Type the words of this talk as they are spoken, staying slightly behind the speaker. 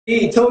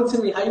Hey, talk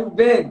to me. How you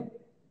been?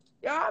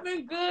 Y'all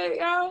been good,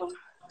 yo.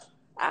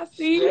 I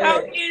see you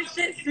out Yeah. here,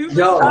 shit,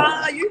 Yo,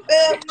 superstar. You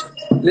feel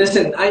me?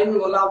 listen, I ain't even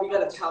gonna lie, we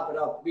gotta chop it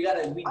up. We Oh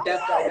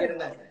def gotta yeah. get in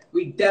that.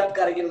 We def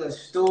gotta get in the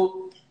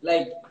stool.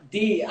 Like, I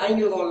ain't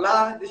even gonna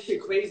lie, this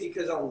shit crazy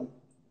because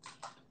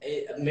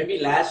maybe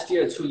last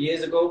year or 2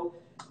 years ago,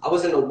 I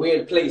was in a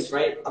weird place,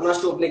 right? I'm not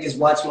sure if niggas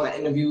watch my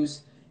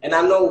interviews, and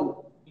I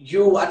know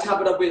I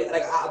chop it up with,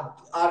 like,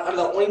 I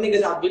the only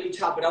niggas I really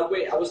chop it up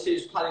with, I would say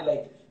it's probably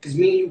like, because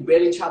me and you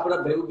barely chop it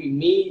up, but it would be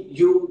me,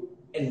 you,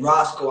 and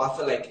Roscoe, I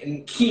feel like,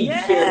 and Key,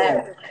 fair Yeah.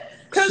 enough.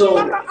 Cause So,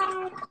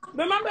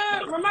 remember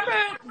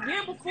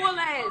year before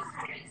last,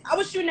 I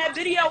was shooting that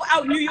video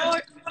out in New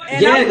York,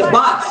 and I yeah, was the like,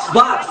 box, I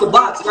box, the ain't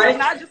see box, you,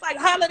 and right? I just like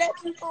hollered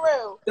at you for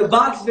real. The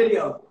box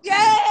video. Yeah.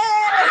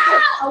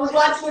 I was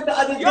watching it the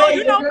other Yo, day,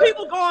 you know nigga.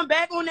 people going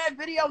back on that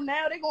video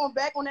now. They going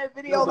back on that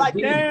No, video but like,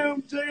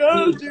 damn, JR,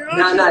 Nah,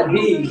 just nah,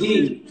 doing that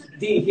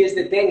shit.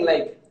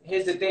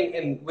 Here's the thing,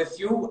 and with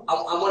you, I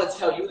want to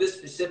tell you this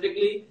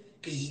specifically,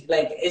 because,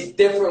 like, it's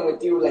different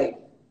with you, like,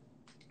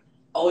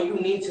 all you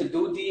need to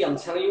do, I'm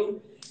telling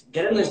you,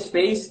 get in a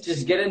space,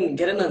 just get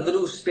in a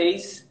little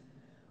space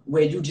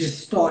where you just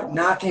start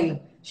knocking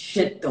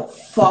shit the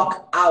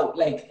fuck out,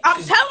 like, I'm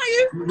cause telling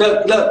you.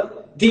 look,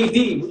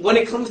 when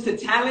it comes to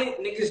talent,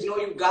 niggas know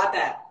you got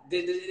that.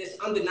 It's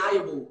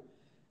undeniable.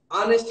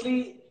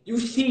 Honestly, you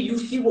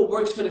see what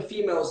works for the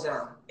females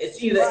now.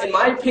 It's either, in Right.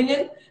 my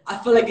opinion, I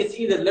feel like it's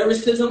either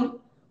lyricism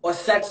or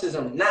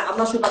sexism. I'm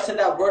not sure if I said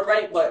that word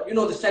right, but you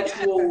know the Yeah.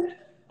 sexual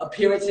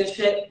appearance and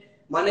shit.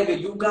 My nigga,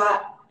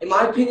 in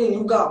my opinion,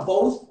 you got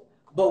both.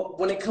 But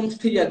when it comes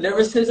to your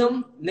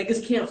lyricism,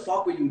 niggas can't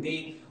fuck with you,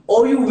 D.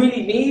 All you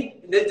really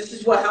need, this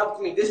is what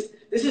helped me. This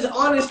is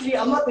honestly,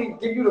 I'm not gonna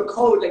give you the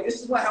code. Like,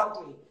 this is what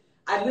helped me.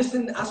 I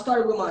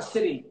started with my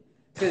city.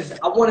 Because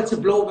I wanted to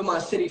blow up in my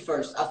city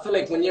first. I feel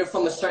like when you're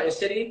from a certain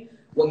city,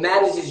 what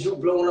matters is you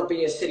blowing up in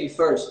your city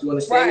first. You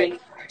understand Right. me?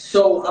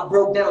 So I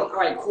broke down, all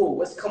right, cool.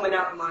 What's coming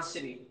out in my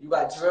city? You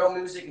got drill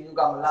music and you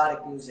got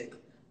melodic music.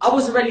 I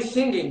was already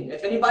singing.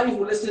 If anybody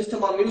who listens to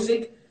my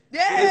music,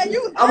 Yeah,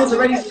 you was I was been doing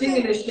already that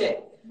singing shit. this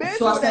shit. Been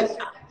So I doing that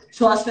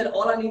said, shit.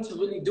 all I need to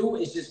really do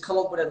is just come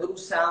up with a little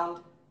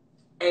sound,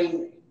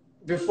 and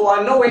before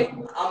I know it,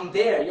 I'm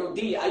there. Yo,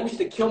 I used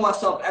to kill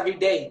myself every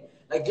day.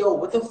 Like, yo,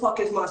 what the fuck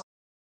is my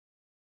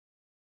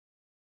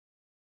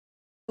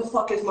the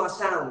fuck is my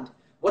sound?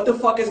 What the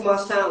fuck is my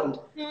sound?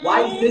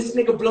 Why is Mm-hmm. this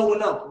nigga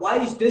blowing up? Why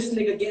is this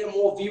nigga getting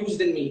more views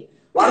than me?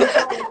 Why the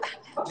fuck is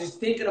just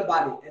thinking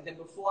about it? And then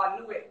before I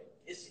knew it,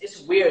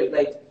 it's weird.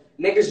 Like,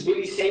 niggas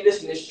really say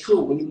this and it's true.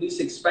 When you least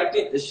expect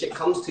it, this shit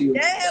comes to you.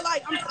 Yeah,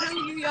 like I'm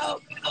telling you,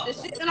 yo, the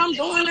shit that I'm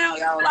doing now,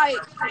 yo,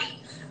 like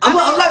I'm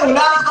not gonna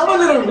lie, I'm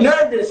a little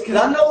nervous because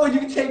I know when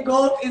you take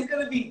off, it's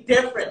gonna be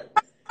different.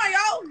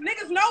 yo,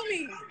 niggas know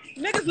me.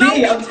 Niggas know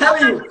D, me. I'm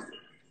telling you.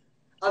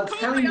 I'm Come on,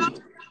 telling yo.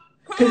 you.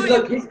 Come Cause on, yo.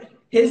 look,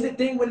 here's the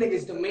thing with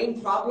niggas. The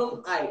main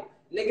problem,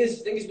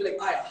 niggas be like,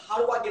 how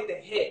do I get the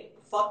hit?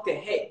 Fuck the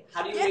hit.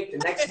 How do you Yeah. make the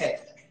next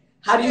hit?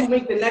 How do Yeah. you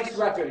make the next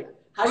record?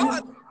 How do Oh,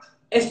 you?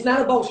 It's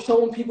not about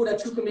showing people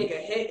that you can make a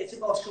hit. It's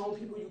about showing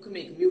people you can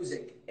make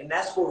music, and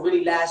that's what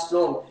really lasts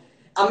long.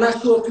 I'm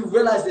not sure if you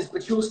realize this,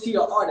 but you'll see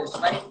an artist,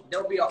 right?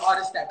 There'll be an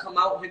artist that come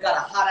out, he got a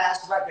hot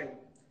ass record.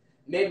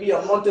 Maybe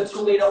a month or two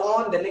later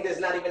on, the nigga's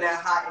not even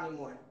that hot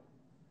anymore.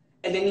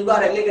 And then you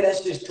got a nigga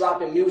that's just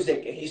dropping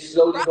music and he's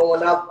slowly right.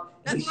 going up.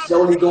 That's He's what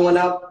slowly going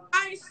up.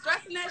 I ain't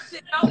stressing that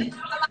shit, yo.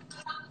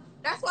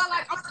 That's why,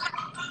 like, I'm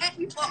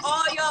happy for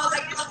all y'all,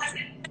 like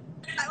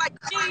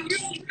me, you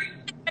so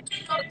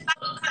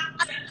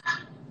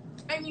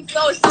made me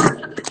so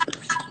excited.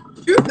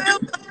 You feel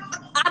me?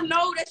 I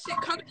know that shit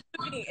coming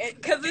to me,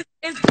 cause it's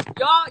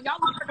y'all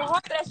was working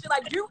hard for that shit.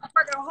 Like you was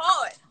working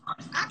hard.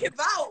 I can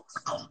vouch.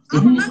 I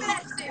remember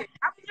that shit.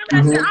 I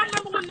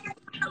remember when niggas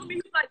was telling me,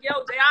 he was like, "Yo,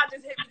 Jay,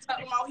 just hit me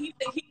talking about he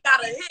think he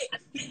got a hit.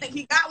 He think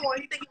he got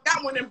one. He think he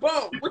got one, and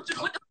boom. What the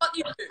fuck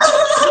you do?"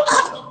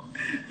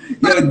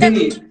 Yo, D,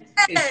 it's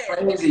Yeah.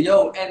 crazy.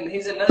 Yo, and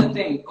here's another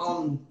thing. I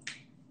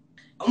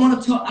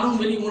want to talk. I don't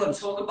really want to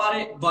talk about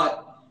it,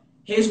 but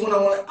here's what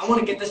I want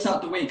to get this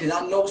out the way because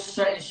I know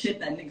certain shit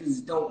that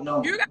niggas don't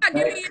know. You gotta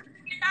give Right? me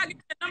your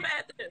number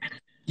after this.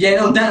 Yeah,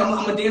 no, Dan, I'm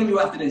gonna DM you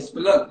after this.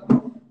 But look,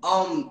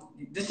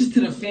 this is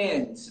to the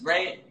fans,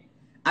 right?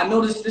 I know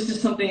this is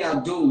something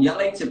I do. Y'all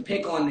like to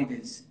pick on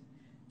niggas.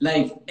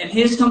 Like, and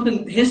here's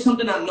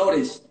something I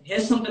noticed.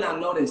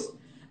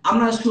 I'm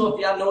not sure if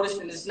y'all noticed,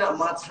 and it's not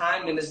my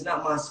time and it's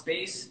not my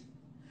space,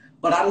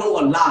 but I know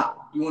a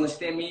lot. You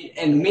understand me?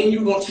 And me and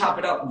you gonna chop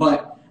it up,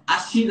 but I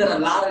see that a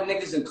lot of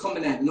niggas are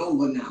coming at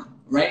Nova now,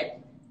 right?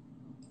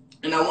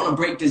 And I wanna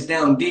break this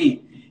down,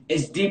 D.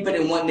 It's deeper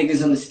than what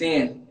niggas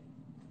understand.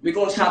 We're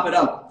gonna chop it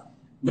up,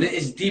 but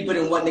it's deeper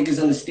than what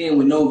niggas understand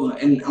with Nova,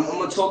 and I'm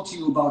gonna talk to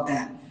you about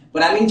that.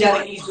 But I need y'all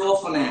to ease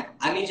off on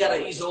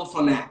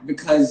that.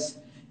 Because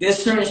there's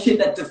certain shit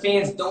that the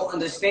fans don't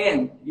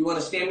understand. You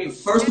understand me?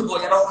 First of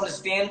all, y'all don't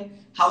understand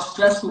how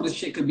stressful this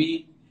shit could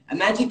be.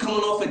 Imagine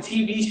coming off a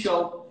TV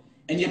show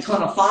and you're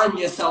trying to find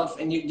yourself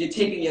and you're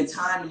taking your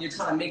time and you're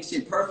trying to make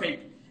shit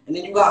perfect, and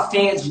then you got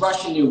fans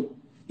rushing you.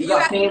 You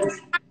got fans.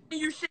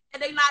 You shit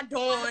that they not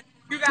doing.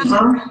 You got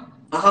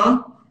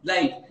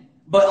Like,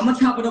 but I'm gonna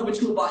chop it up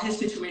with you about his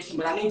situation.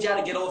 But I need y'all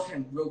to get off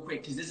him real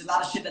quick because there's a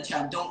lot of shit that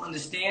y'all don't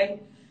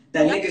understand.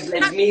 That niggas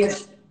like me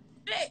is.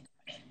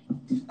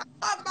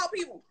 Talk about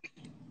people.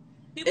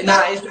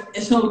 Nah,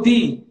 it's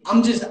OD.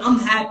 I'm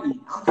happy.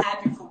 I'm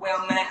happy for where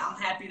I'm at. I'm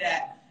happy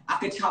that I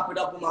could chop it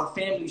up with my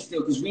family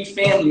still, because we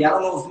family. I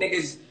don't know if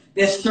niggas,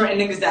 there's certain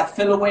niggas that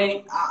feel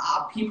away.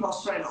 I peep how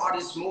certain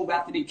artists move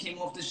after they came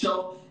off the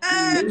show.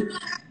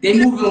 They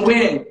moving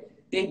weird.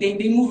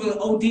 They moving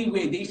OD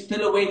weird. They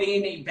feel away, they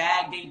in their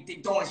bag, they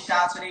throwing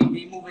shots, or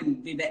they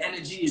moving, the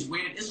energy is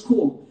weird. It's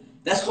cool.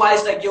 That's why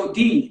it's like, yo,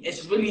 D,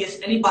 it's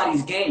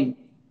anybody's game.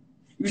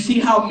 You see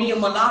how me and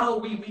Mulatto,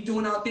 we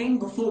doing our thing?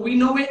 Before we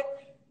know it,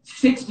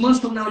 6 months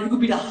from now, you could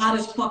be the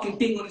hottest fucking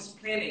thing on this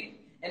planet.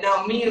 And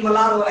now me and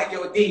Mulatto are like,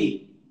 yo,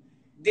 D,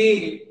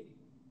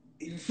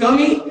 you feel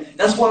me?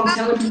 That's why I'm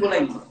telling people,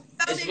 like,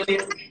 it's really...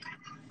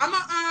 I'm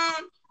gonna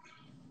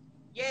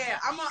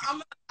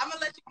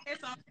let you say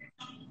something.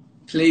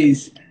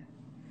 Please.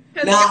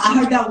 Now, I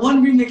heard that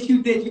one remix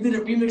you did. You did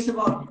a remix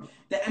about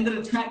the end of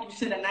the track. You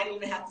said that I didn't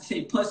even have to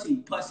say pussy.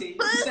 You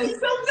said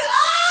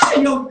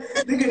something. Yo,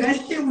 nigga,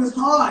 that shit was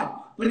hard.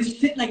 But it's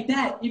shit like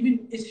that.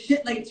 Even it's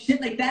shit like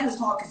that is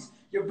hard because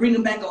you're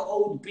bringing back an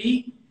old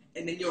beat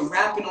and then you're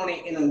rapping on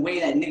it in a way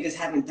that niggas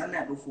haven't done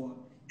that before.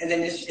 And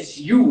then it's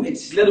you.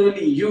 It's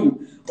literally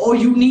you. All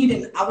you need,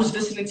 and I was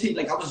listening to you,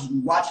 like I was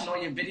watching all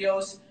your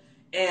videos,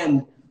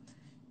 and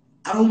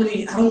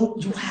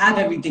you have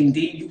everything,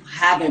 D. You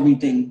have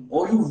everything.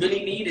 All you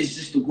really need is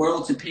just the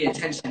world to pay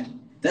attention.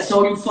 That's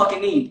all you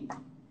fucking need.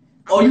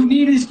 All you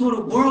need is for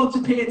the world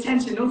to pay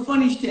attention. No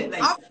funny shit.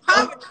 Like,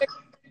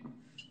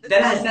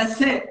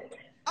 that's it.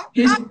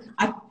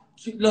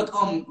 Look,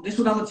 this is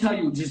what I'm gonna tell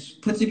you.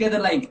 Just put together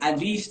like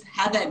have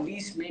at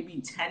least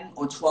maybe 10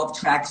 or 12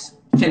 tracks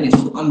finished,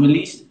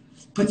 unreleased.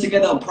 Put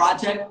together a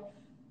project,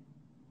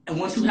 and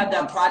once you have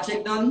that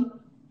project done,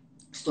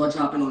 start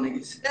dropping on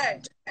niggas.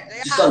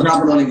 Just start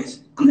dropping on niggas.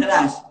 I'm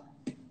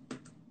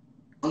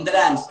dead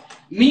ass.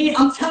 Me,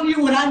 I'm telling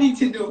you what I need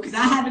to do because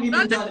I haven't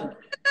even done it.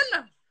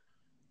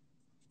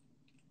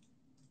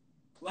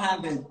 What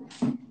happened?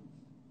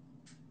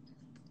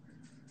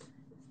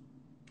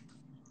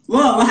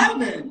 What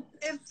happened?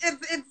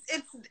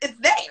 It's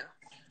there.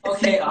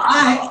 Okay,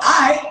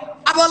 alright.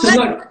 I'm gonna let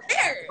you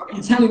there.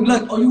 I'm telling you,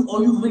 look,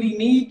 all you really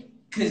need,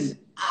 cause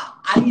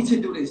I need to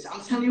do this.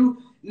 I'm telling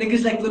you,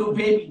 niggas like Little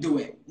Baby do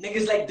it.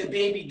 Niggas like the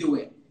Baby do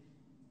it.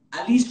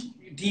 At least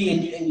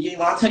D and you,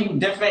 when I tell you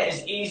different,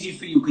 it's easy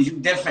for you because you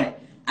different.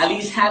 At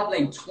least have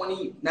like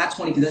 20, not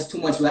 20 because that's too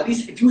much, but at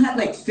least if you have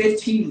like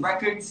 15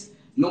 records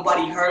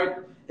nobody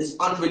heard, is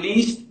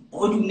unreleased,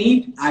 all you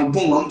need,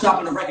 boom, I'm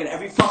dropping a record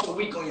every fucking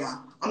week on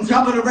y'all. I'm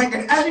dropping a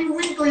record every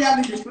week on y'all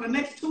niggas for the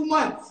next 2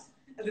 months.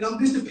 And then I'm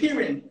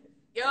disappearing.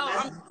 Yo,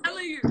 I'm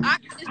telling you, I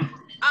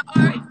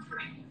already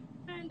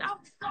found out.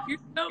 You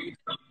know,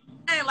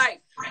 and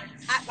like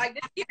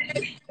this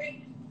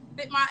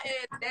fit my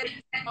ass. That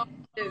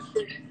is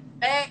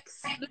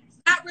relax,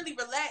 not really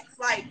relax.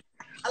 Like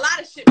a lot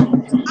of shit,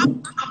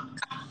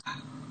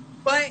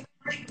 but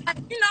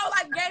you know,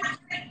 like gave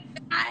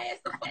my ass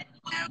the fuck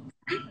down.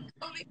 You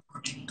feel me?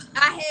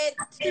 I had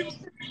 2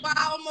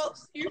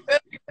 almost. You feel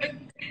me?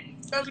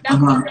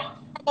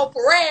 For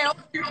real.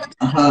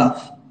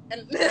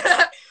 And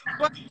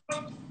but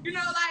you know,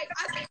 like I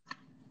say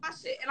my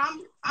shit, and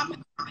I'm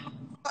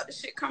about the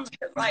shit coming.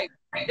 Like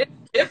it's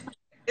different.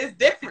 It's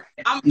different.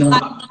 I'm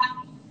like,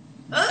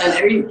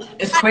 and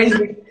it's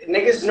crazy.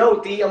 Niggas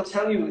know, D. I'm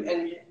telling you,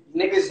 and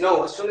niggas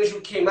know. As soon as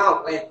you came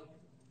out, like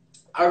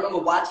I remember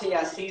watching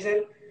your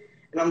season,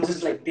 and I'm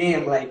just like,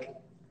 damn, like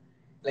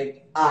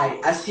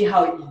I see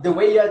how the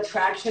way your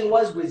attraction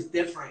was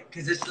different,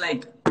 cause it's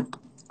like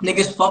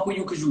niggas fuck with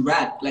you cause you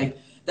rap. Like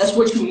that's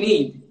what you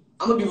need.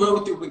 I'm gonna be real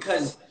with you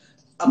because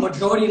a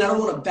majority, and I don't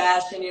want to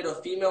bash any of the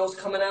females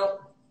coming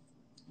out,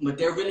 but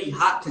they're really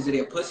hot because of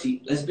their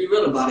pussy. Let's be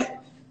real about it.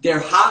 They're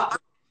hot.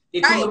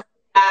 They talk about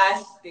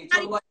ass. They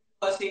talk about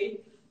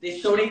pussy. They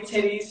show their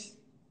titties.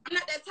 I'm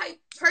not that type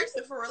of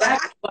person for real.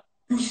 Like,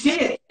 you see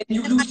it, and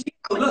you do see it.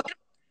 Look,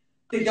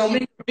 they'll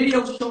make a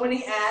video showing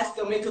their ass.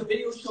 They'll make a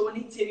video showing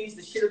their titties.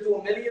 The shit will do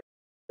 1 million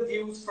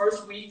views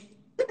first week.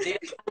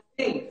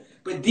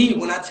 But D,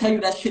 when I tell you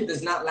that shit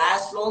does not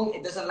last long,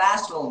 it doesn't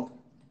last long.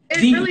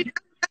 It's really,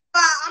 that's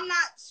why I'm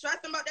not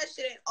stressing about that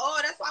shit at all.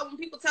 That's why when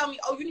people tell me,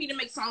 oh, you need to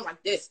make songs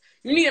like this,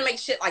 you need to make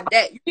shit like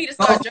that, you need to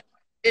start doing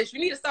this, you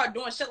need to start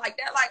doing shit like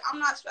that. Like, I'm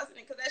not stressing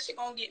it because that shit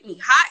gonna get me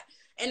hot,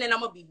 and then I'm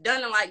gonna be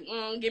done in like,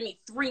 give me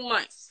 3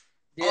 months.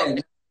 Yeah,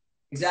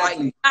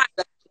 exactly. Like,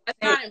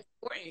 that's not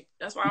important.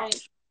 That's why I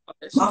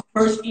don't. My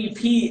first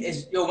EP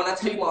is, yo, when I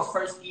tell you my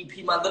first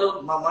EP,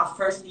 my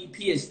first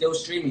EP is still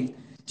streaming.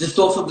 Just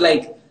off of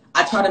like,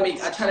 I try to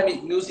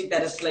make music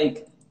that is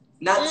like,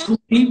 not too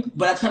deep,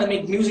 but I try to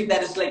make music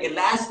that is like, it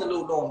lasts a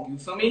little long. You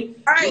feel me?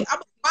 Right. I'm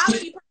a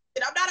quality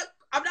person. I'm not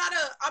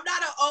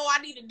oh,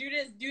 I need to do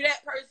this, do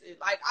that person.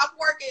 Like, I'm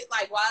working,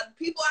 like, while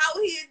people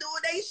out here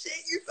doing they shit,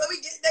 you feel me,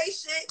 getting they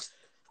shit,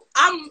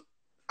 I'm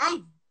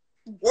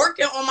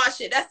working on my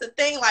shit. That's the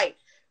thing. Like,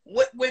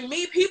 with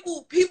me,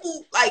 people,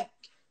 like,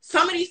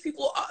 some of these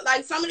people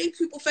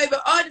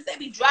favorite artists, they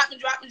be dropping,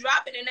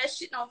 and that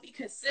shit don't be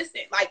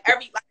consistent. Like,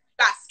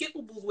 got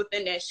skippables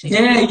within that shit.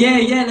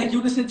 Yeah. Like,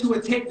 you listen to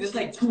a tape, there's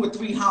like 2 or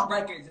 3 hot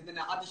records, and then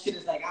the other shit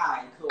is like, all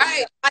right, cool.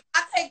 Right. Like,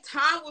 I take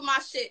time with my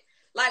shit.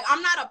 Like,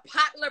 I'm not a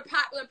popular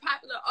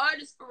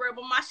artist for real,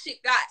 but my shit,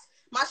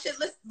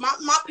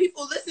 my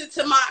people listen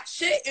to my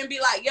shit and be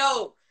like,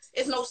 yo,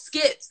 it's no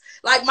skips.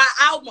 Like, my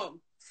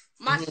album,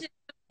 my shit,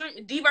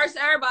 diverse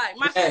everybody.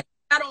 My shit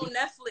got on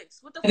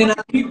Netflix. What the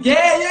fuck?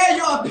 Yeah,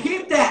 yo, I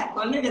peeped that.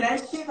 My nigga,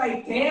 that shit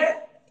right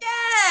there.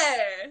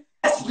 Yeah.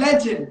 That's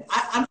legend.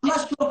 I'm not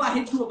sure if I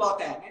hit you about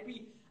that.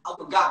 Maybe I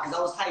forgot because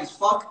I was high as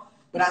fuck.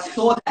 But I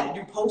saw that.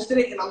 You posted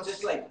it, and I'm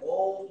just like,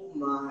 oh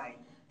my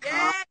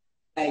God.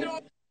 Yeah.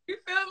 Like, you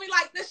feel me?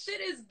 Like, this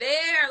shit is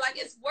there. Like,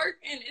 it's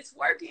working.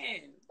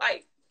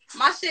 Like,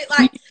 my shit,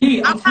 like,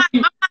 I'm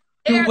not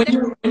there.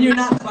 When you're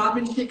not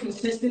dropping shit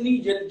consistently,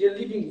 you're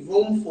leaving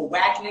room for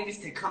whack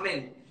niggas to come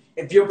in.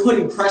 If you're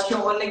putting pressure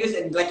on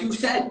niggas, and like you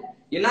said,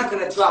 you're not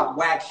gonna drop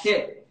whack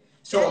shit.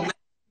 So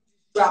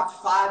drop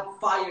 5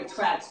 fire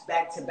tracks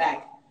back to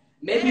back.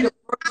 Maybe the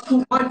first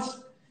 2 months,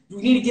 you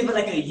need to give it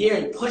like a year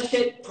and push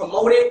it,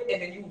 promote it,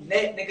 and then you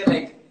let nigga,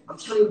 like, I'm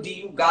telling you, D,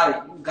 you got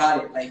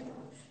it. Like,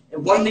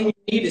 and one thing you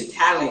need is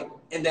talent.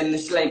 And then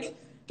it's like,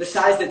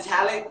 besides the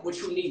talent, what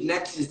you need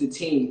next is the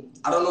team.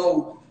 I don't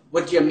know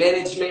what your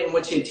management and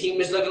what your team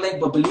is looking like,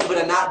 but believe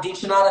it or not,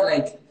 Deetranada,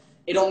 like,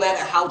 it don't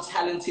matter how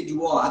talented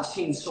you are. I've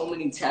seen so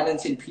many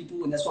talented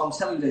people, and that's why I'm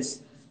telling you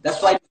this.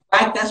 That's why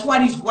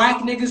these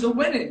whack niggas are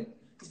winning.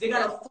 Because they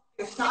got a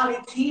fucking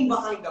solid team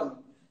behind them.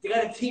 They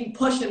got a team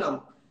pushing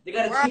them. They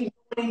got a team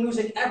playing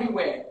music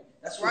everywhere.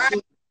 That's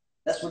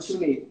what you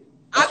need.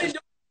 I've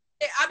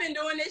been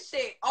doing this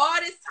shit. All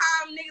this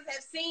time niggas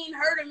have seen,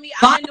 heard of me.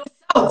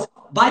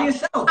 By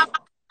yourself.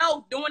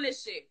 Doing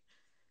this shit.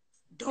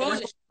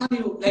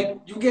 Like,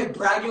 you get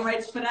bragging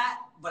rights for that,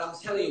 but I'm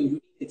telling you, you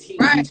need a team.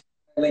 Right.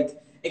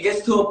 Like, it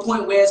gets to a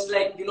point where it's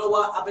like, you know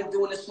what? I've been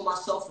doing this for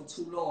myself for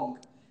too long.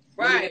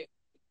 Right.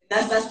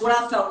 That's what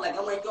I felt like.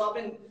 I'm like, yo,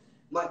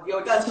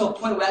 it got to a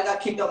point where I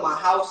got kicked out of my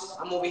house.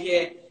 I'm over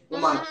here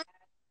with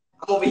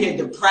I'm over here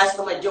depressed.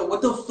 I'm like, yo,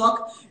 what the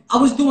fuck? I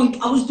was doing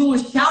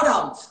shout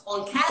outs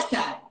on Cash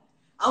App.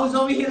 I was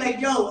over here like,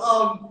 yo,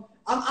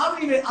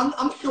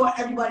 I'm sure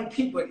everybody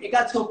peeped, but it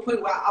got to a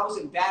point where I was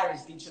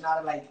embarrassed,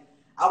 Deetranada. Like,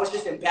 I was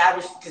just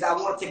embarrassed because I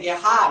wanted to get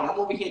high. I'm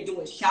over here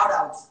doing shout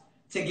outs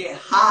to get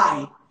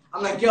high.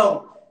 I'm like,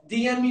 yo,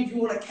 DM me if you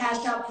want a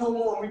Cash App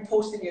promo. I'm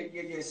reposting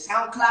your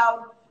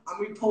SoundCloud.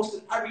 I'm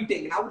reposting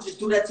everything. And I would just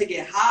do that to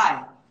get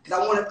high.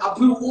 Because I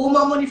blew all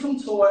my money from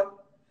tour.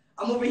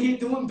 I'm over here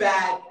doing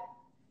bad.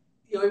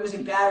 Yo, it was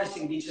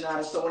embarrassing,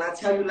 Deetranada. So when I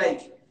tell you,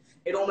 like,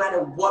 it don't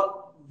matter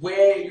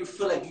where you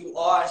feel like you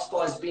are as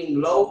far as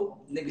being low,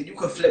 nigga, you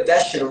could flip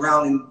that shit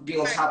around and be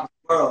on top of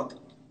the world.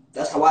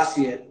 That's how I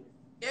see it.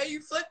 Yeah,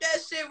 you flip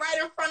that shit right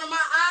in front of my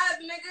eyes,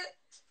 nigga.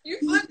 You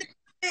flipped it.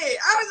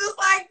 I was just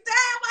like,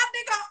 damn, my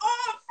nigga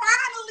on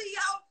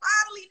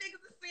finally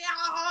niggas to see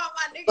how hard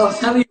my nigga is. I'm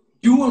telling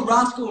you and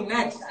Roscoe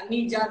next. I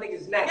need y'all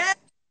niggas next.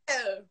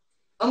 Yeah.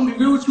 I'm gonna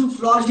be real with you,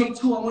 Flaugier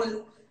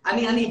too. I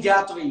need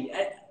y'all 3.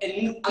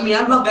 And I mean,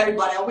 I love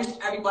everybody. I wish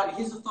everybody.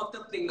 Here's the fucked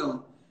up thing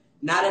though.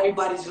 Not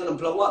everybody's gonna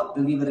blow up,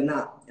 believe it or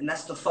not. And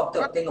that's the fucked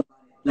up thing about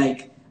it.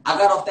 Like, I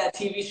got off that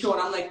TV show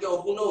and I'm like,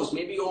 yo, who knows?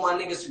 Maybe all my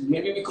niggas,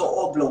 maybe we could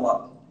all blow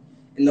up.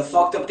 And the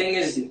fucked up thing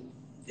is,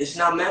 it's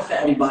not meant for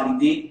everybody,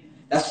 D.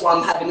 That's why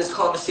I'm having this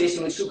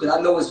conversation with you, because I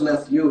know it's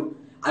meant for you.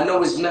 I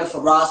know it's meant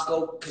for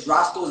Roscoe, because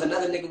Roscoe's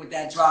another nigga with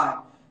that drive.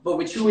 But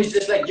with you, it's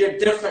just like, you're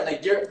different.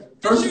 Like, you're,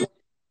 first of all,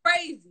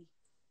 crazy.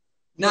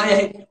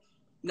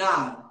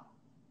 Nah,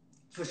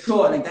 for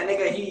sure. Like, that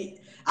nigga,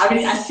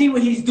 I see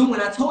what he's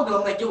doing. I told him,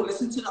 I'm like, yo,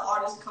 listen to the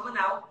artist coming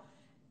out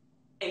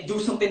and do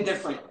something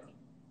different.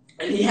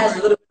 And he has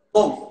a little bit of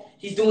both.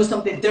 He's doing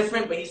something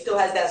different, but he still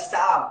has that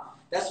style.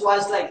 That's why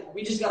it's like,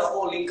 we just gotta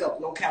all link up.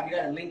 No cap, we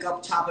gotta link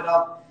up, chop it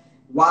up.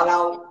 While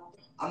out,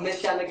 I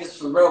miss y'all niggas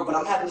for real, but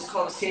I'm having this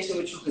conversation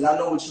with you because I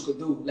know what you could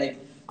do. Like,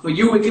 for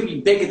you, it could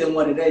be bigger than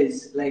what it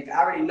is. Like, I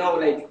already know,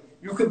 like,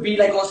 you could be,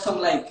 like, on some,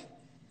 like,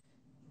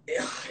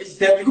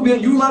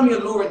 you remind me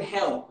of Lauryn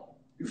Hill.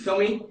 You feel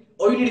me?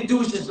 All you need to do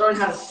is just learn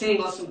how to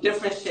sing on some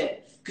different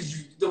shit.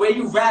 Because the way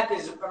you rap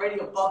is already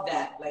above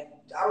that. Like,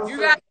 I don't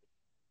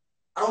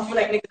feel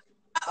like niggas.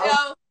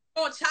 Yo,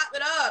 gonna chop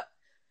it up.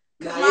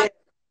 Like,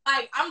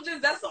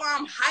 that's why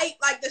I'm hyped.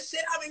 Like, the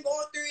shit I've been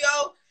going through,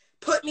 yo,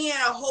 put me in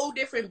a whole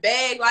different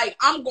bag. Like,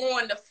 I'm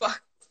going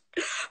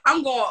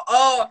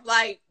off.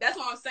 Like, that's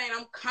what I'm saying.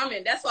 I'm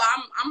coming. That's why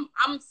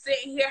I'm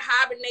sitting here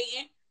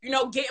hibernating, you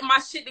know, getting my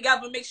shit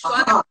together, make sure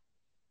I got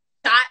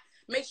shot,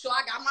 make sure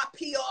I got my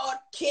PR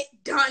kit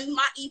done,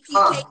 my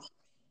EPK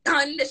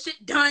done, the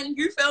shit done.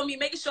 You feel me?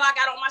 Making sure I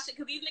got all my shit,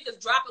 because these niggas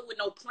dropping with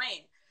no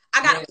plan.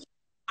 I gotta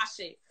my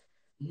shit.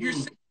 You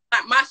see,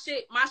 My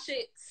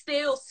shit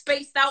still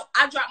spaced out.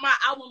 I dropped my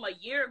album a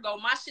year ago.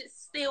 My shit's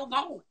still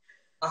going.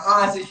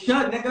 As it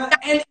should, nigga.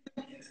 And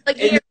a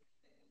year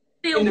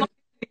still going.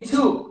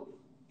 Too.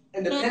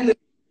 Independent.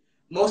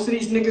 Most of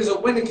these niggas are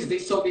winning because they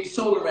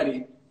sold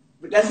already.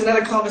 But that's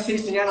another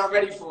conversation y'all not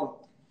ready for.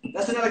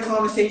 That's another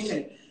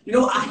conversation. You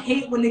know, I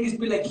hate when niggas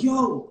be like,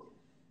 yo,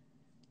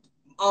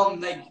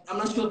 like, I'm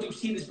not sure if you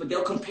see this, but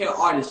they'll compare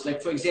artists.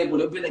 Like, for example,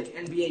 they'll be like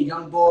NBA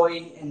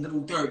Youngboy and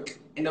Lil Durk.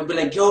 And they'll be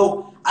like,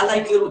 yo, I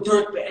like Lil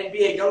Durk, but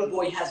NBA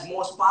Youngboy has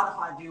more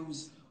Spotify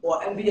views. Or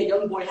NBA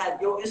Youngboy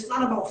has, yo, it's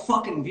not about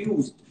fucking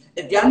views.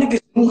 If y'all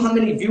niggas knew how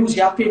many views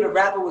y'all favorite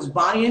rapper was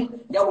buying,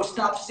 y'all would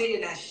stop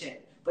saying that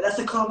shit. But that's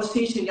a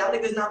conversation y'all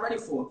niggas not ready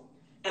for.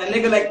 And a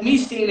nigga like me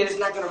saying it is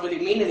not gonna really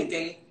mean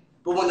anything.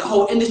 But when the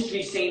whole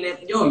industry's saying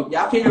that, yo,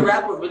 y'all favorite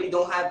rapper really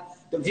don't have,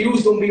 the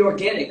views don't be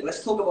organic.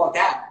 Let's talk about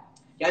that.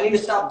 Y'all need to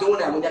stop doing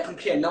that when y'all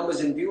compare numbers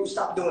and views.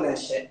 Stop doing that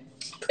shit.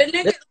 The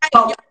niggas like,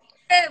 y'all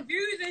comparing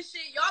views and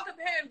shit. Y'all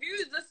comparing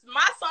views.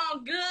 My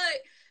song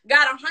good,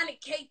 got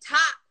 100K top.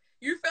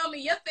 You feel me?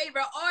 Your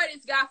favorite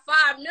artist got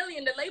 5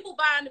 million. The label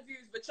buying the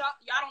views, but y'all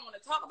don't want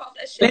to talk about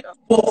that shit.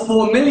 For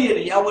 4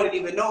 million, y'all wouldn't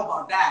even know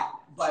about that.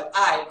 But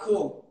all right,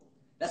 cool.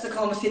 That's a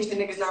conversation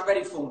niggas not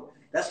ready for.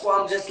 That's why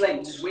I'm just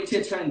like, just wait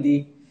your turn,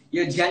 D.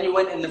 You're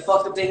genuine, and the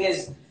fucked up thing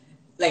is,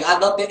 like, I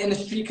love the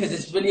industry because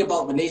it's really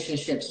about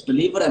relationships.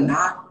 Believe it or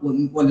not,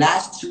 what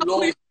lasts too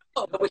long.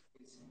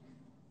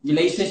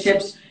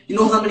 Relationships. You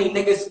know how many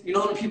niggas, you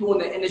know how many people in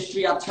the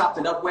industry I've chopped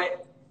it up with,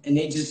 and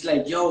they just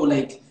like, yo,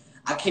 like,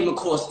 I came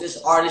across this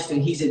artist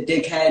and he's a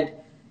dickhead.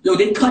 Yo,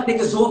 they cut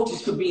niggas off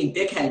just for being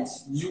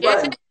dickheads.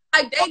 Like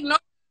they know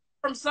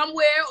from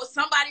somewhere or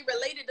somebody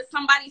related to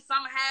somebody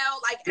somehow.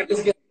 Like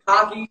niggas get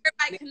cocky.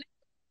 Everybody connects to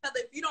each other.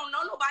 If you don't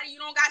know nobody, you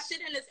don't got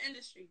shit in this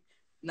industry.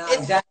 Nah,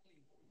 exactly.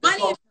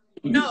 Money,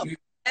 no.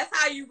 That's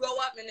how you go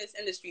up in this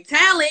industry.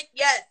 Talent,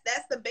 yes,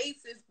 that's the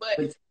basis. But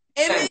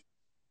image,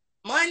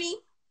 money,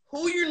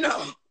 who you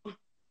know.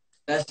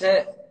 That's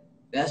it.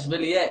 That's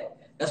really it.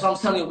 That's what I'm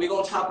telling you. We're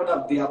going to chop it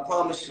up, D. I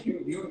promise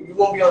you. You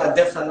won't be on a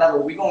different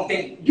level. We're going to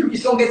think.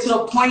 It's going to get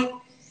to a point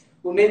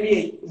where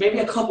maybe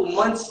a couple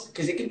months,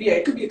 because it could be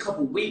a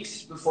couple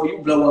weeks before you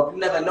blow up. You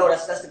never know.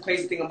 That's the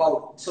crazy thing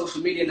about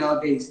social media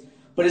nowadays.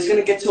 But it's going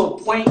to get to a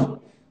point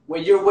where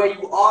you're where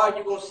you are.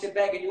 You're going to sit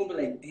back and you're going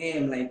to be like,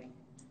 damn, like,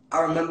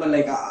 I remember,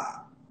 like,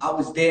 I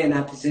was there in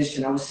that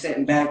position. I was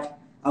sitting back.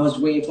 I was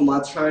waiting for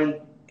my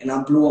turn, and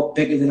I blew up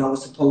bigger than I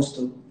was supposed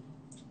to.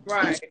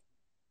 Right.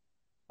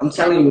 I'm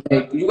telling you,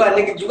 like, you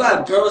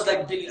got girls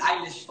like Billie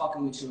Eilish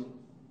fucking with you.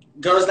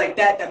 Girls like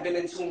that been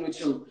in tune with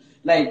you.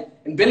 Like,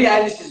 and Billie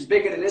Eilish is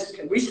bigger than this.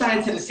 We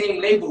signed to the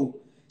same label.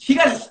 She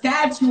got a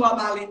statue up,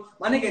 Ali.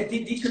 My nigga,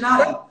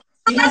 Deetranada.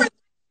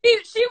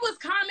 She was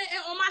commenting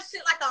on my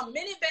shit like a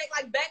minute back.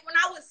 Like, back when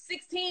I was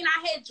 16,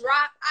 I had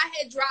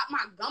dropped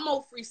my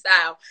Gummo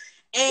freestyle.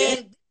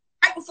 And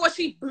right before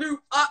she blew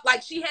up,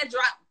 like, she had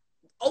dropped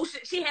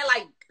Ocean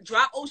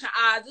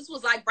Eyes. This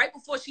was like right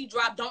before she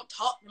dropped Don't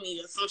Talk to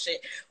Me or some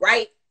shit,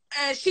 right?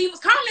 And she was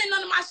commenting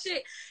on my shit.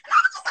 And I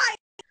was just like,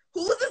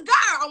 who's this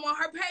girl? I'm on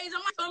her page.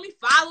 I'm like, let me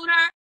followed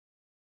her.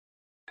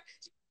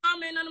 She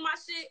commenting on my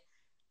shit.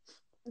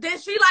 Then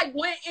she like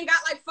went and got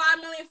like 5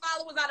 million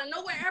followers out of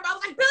nowhere. Everybody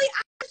was like, Billie,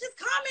 I was just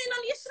commenting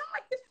on your shit. I'm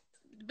like,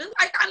 Billie,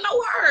 like, I know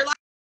her.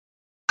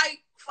 Like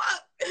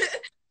fuck.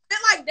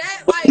 Shit like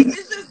that. Like,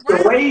 it's just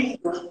the way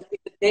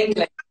the thing,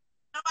 like,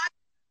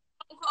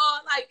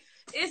 like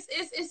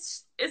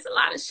it's a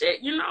lot of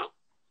shit, you know.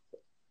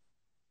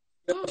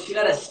 She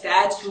got a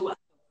statue at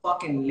the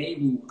fucking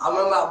label. I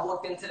remember I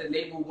walked into the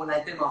label when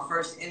I did my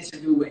first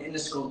interview with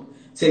Interscope.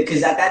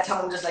 Because at that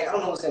time I'm just like, I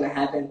don't know what's gonna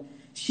happen.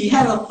 She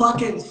had a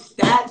fucking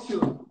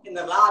statue in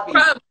the lobby.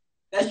 Bro,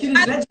 that shit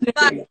is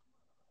legendary.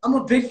 I'm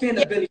a big fan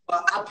of Billie,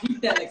 but I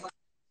peeped that like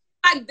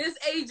this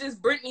age is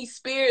Britney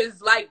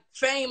Spears, like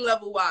fame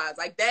level wise.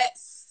 Like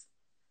that's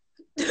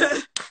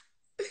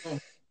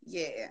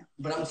yeah.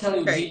 But I'm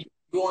telling you, G,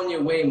 you on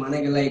your way, my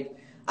nigga. Like,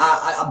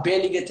 I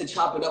barely get to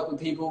chop it up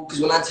with people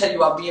because when I tell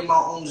you I be in my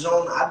own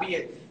zone, I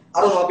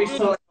don't know, I be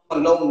feeling like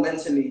I'm alone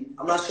mentally.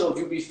 I'm not sure if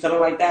you be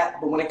feeling like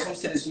that, but when it comes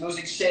to this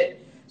music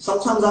shit,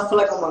 sometimes I feel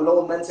like I'm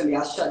alone mentally.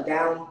 I shut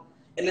down,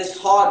 and it's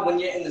hard when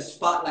you're in the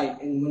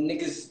spotlight and when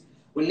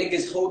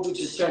niggas hold you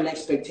to certain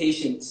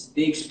expectations.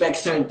 They expect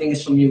certain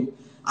things from you.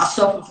 I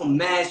suffer from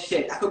mad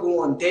shit. I could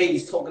go on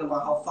days talking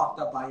about how fucked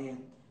up I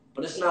am,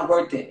 but it's not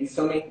worth it. You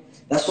feel me?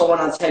 That's why when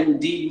I tell you,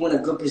 D, you in a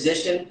good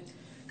position,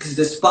 because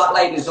the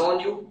spotlight is on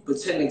you, but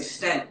to an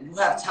extent. You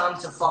have time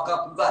to fuck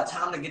up. You got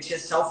time to get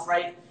yourself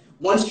right.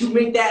 Once you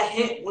make that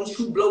hit, once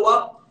you blow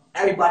up,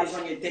 everybody's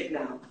on your dick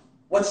now.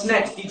 What's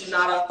next,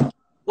 Deetranada?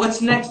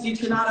 What's next,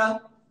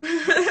 Deetranada?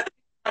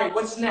 All right,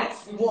 what's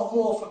next? We want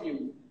more from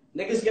you.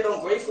 Niggas get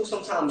ungrateful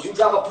sometimes. You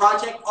drop a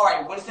project, all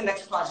right, when's the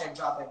next project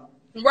dropping?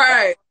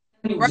 Right.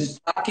 You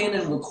just lock in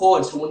and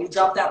record. So when you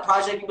drop that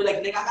project, you be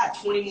like, nigga, I got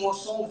 20 more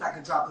songs I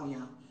could drop on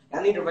y'all.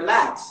 I need to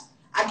relax.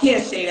 I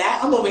can't say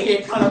that. I'm over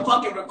here trying to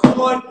fucking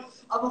record.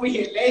 I'm over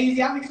here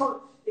lazy.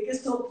 it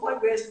gets to a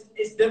point where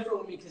it's different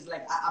with me because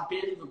like I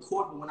barely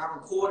record, but when I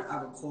record, I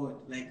record.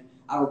 Like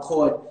I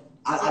record.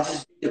 I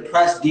just be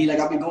depressed, D. Like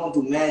I be going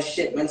through mad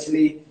shit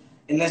mentally,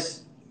 and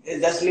that's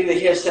neither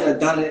here said or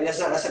done.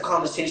 That's a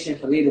conversation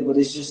for later. But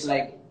it's just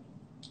like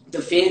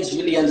the fans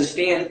really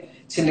understand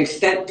to an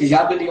extent because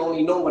y'all really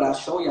only know what I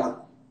show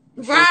y'all.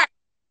 Right.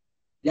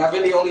 Y'all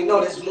really only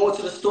know. There's more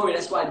to the story.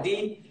 That's why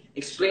D,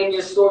 explain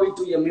your story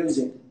through your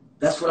music.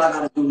 That's what I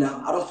gotta do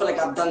now. I don't feel like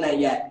I've done that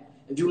yet.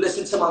 If you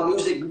listen to my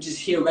music, you just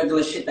hear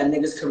regular shit that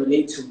niggas can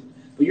relate to.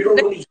 But you don't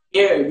really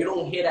hear. You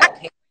don't hear that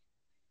pain.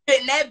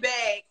 In that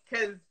bag,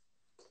 cause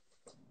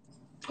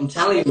I'm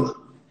telling you.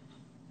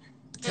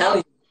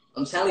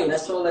 I'm telling you.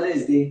 That's all it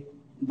is, D.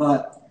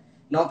 But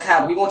no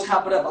cap. We gonna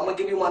chop it up. I'm gonna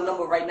give you my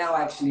number right now.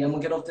 Actually, I'm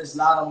gonna get off this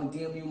live. I'm gonna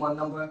DM you my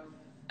number.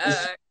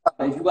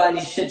 If you got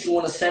any shit you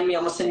wanna send me,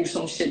 I'm gonna send you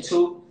some shit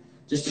too,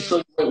 just to show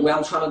you where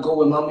I'm trying to go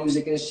with my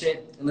music and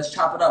shit. And let's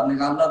chop it up,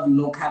 nigga. I love you,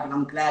 no cap. And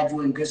I'm glad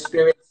you in good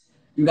spirits.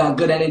 You got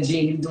good energy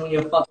and you doing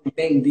your fucking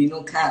thing, D.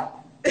 No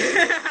cap.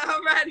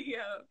 I'm ready, yo.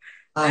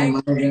 Alright,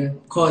 my nigga.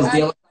 Of course, D. I'm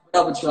gonna chop it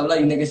up with you. I love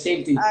you, nigga.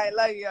 Safety. I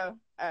love you, yo.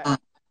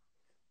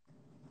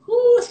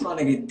 Whoo, that's my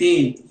nigga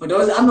D. For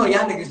those, I know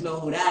y'all niggas know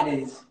who that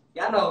is.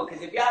 Y'all know,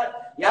 because if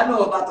y'all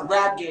know about the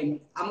rap game,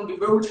 I'm going to be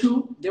real with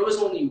you. There was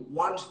only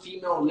one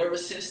female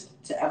lyricist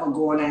to ever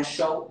go on that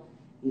show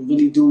and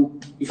really do,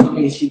 you feel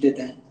me, and she did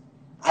that.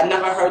 I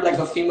never heard like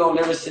a female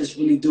lyricist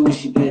really do what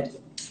she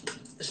did.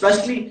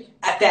 Especially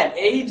at that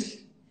age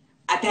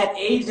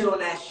and on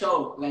that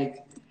show.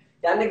 Like,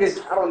 y'all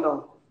niggas, I don't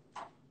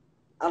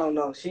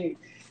know.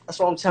 That's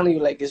what I'm telling you.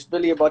 Like, it's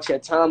really about your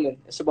timing.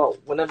 It's about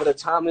whenever the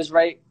time is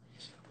right,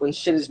 when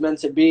shit is meant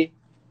to be.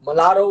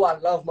 Mulatto, I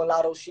love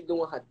Mulatto. She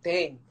doing her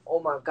thing.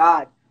 Oh my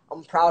God.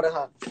 I'm proud of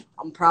her.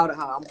 I'm proud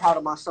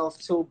of myself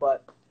too,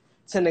 but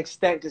to an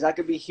extent, because I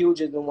could be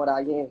huger than what I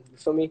am. You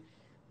feel me?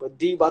 But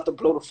D about to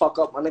blow the fuck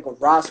up. My nigga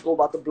Roscoe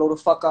about to blow the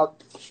fuck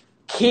up.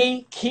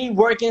 Key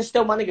working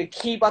still. My nigga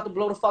Key about to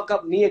blow the fuck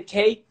up. Nia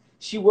K,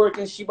 she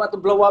working. She about to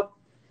blow up.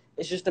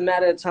 It's just a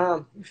matter of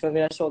time. You feel me?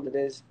 That's all it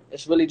is.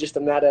 It's really just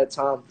a matter of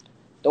time.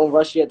 Don't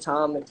rush your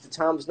time. If the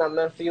time is not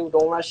meant for you,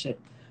 don't rush it.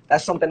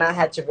 That's something I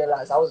had to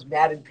realize. I was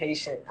mad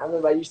impatient. I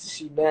remember I used to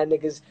see mad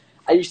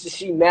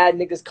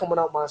niggas coming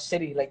out my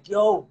city like,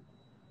 yo,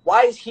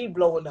 why is he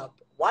blowing up?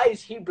 Why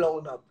is he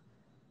blowing up?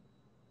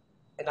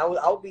 And I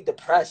would be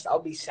depressed. I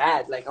would be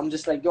sad. Like, I'm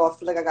just like, yo, I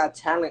feel like I got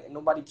talent and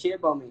nobody cared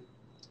about me.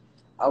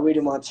 I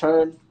waited my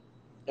turn,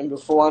 and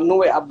before I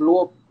knew it, I blew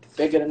up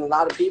bigger than a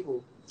lot of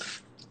people.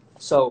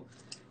 So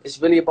it's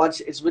really about,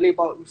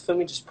 you feel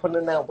me, just putting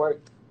in that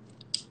work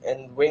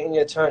and waiting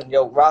your turn.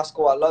 Yo,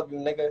 Roscoe, I love you,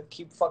 nigga.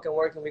 Keep fucking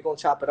working. We gonna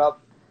chop it up.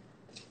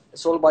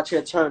 It's all about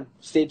your turn.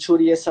 Stay true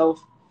to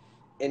yourself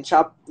and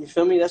chop. You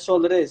feel me? That's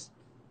all it is.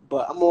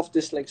 But I'm off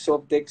this like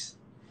soft dicks.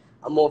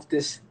 I'm off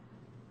this.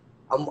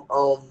 I'm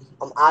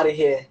out of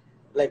here.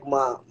 Like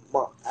my.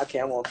 Okay,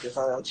 I'm off this.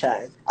 I'm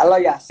chatting. I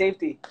love y'all.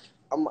 Safety.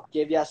 I'm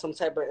give y'all some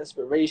type of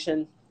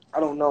inspiration. I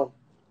don't know.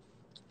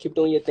 Keep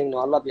doing your thing though.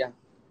 I love y'all.